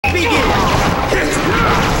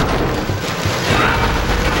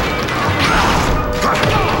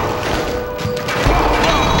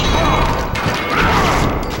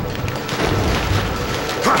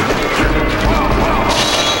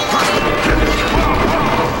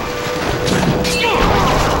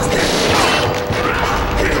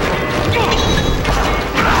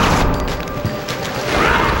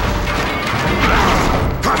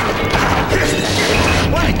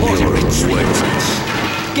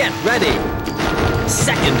Get ready.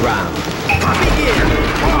 Second round.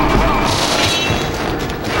 Begin.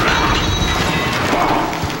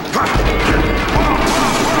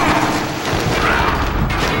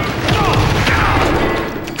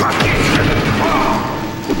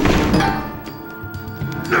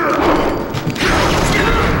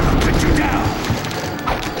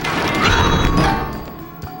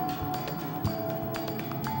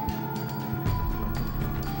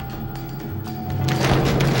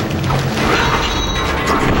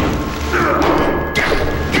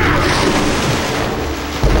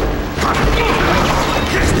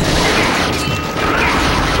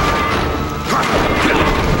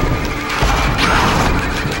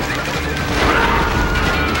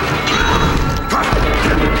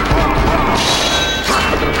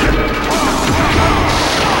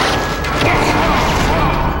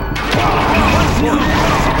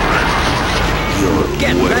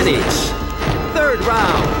 Get ready. Third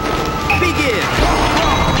round. Begin.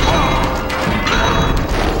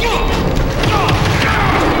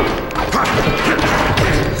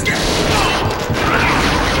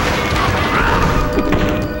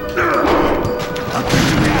 I'll put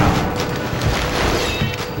you down.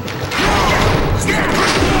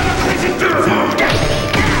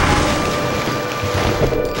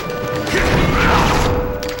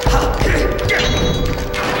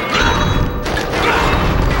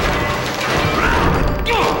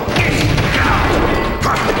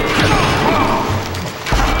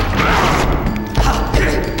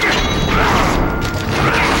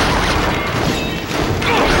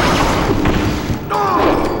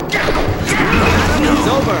 It's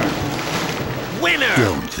over. Winner.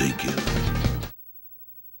 Don't think it.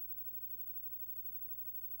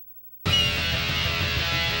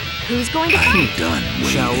 Who's going to I'm fight? done waiting.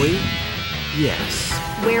 Shall we? Yes.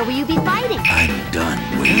 Where will you be fighting? I'm done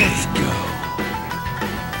waiting. Let's go.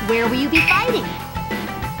 Where will you be fighting?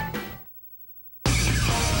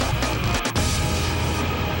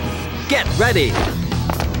 Get ready.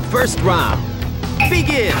 First round.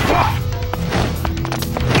 Begin.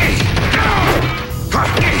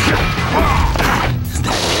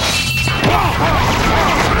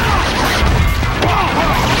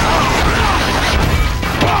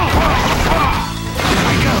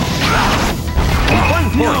 One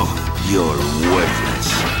point. No, you're worthless.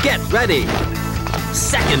 Get ready.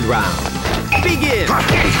 Second round. Begin.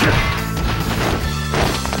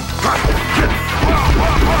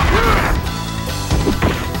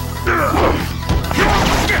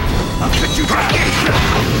 I'll put you down.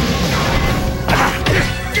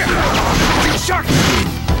 Shark!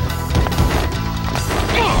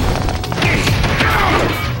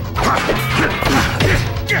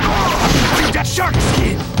 Shark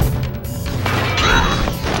skin!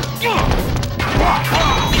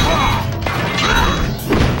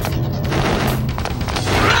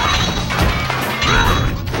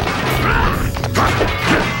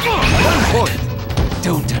 One point.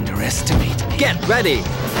 Don't underestimate me. Get ready.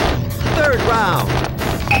 Third round.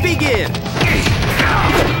 Begin.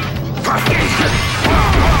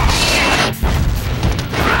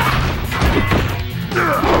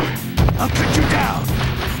 I'll put you down.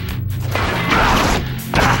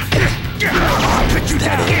 I'll put you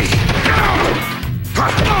down.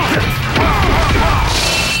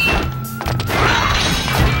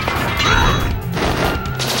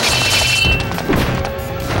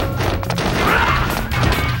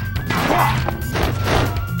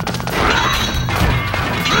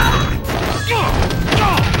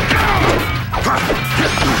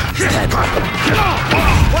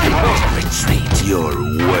 Retreat. You're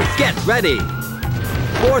worth. Get ready.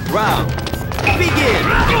 Fourth round. Begin.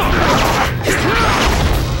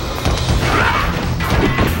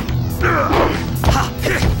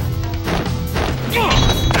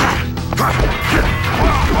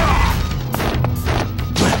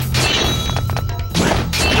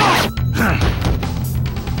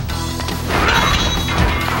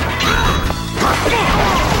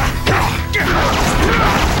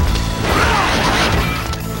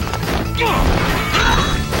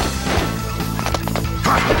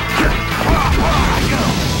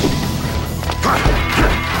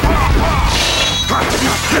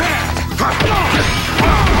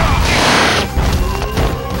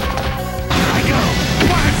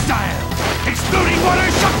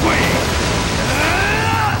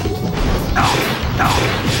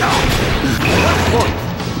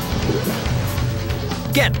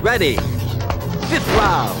 Get ready. Fifth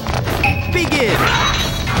round. Begin.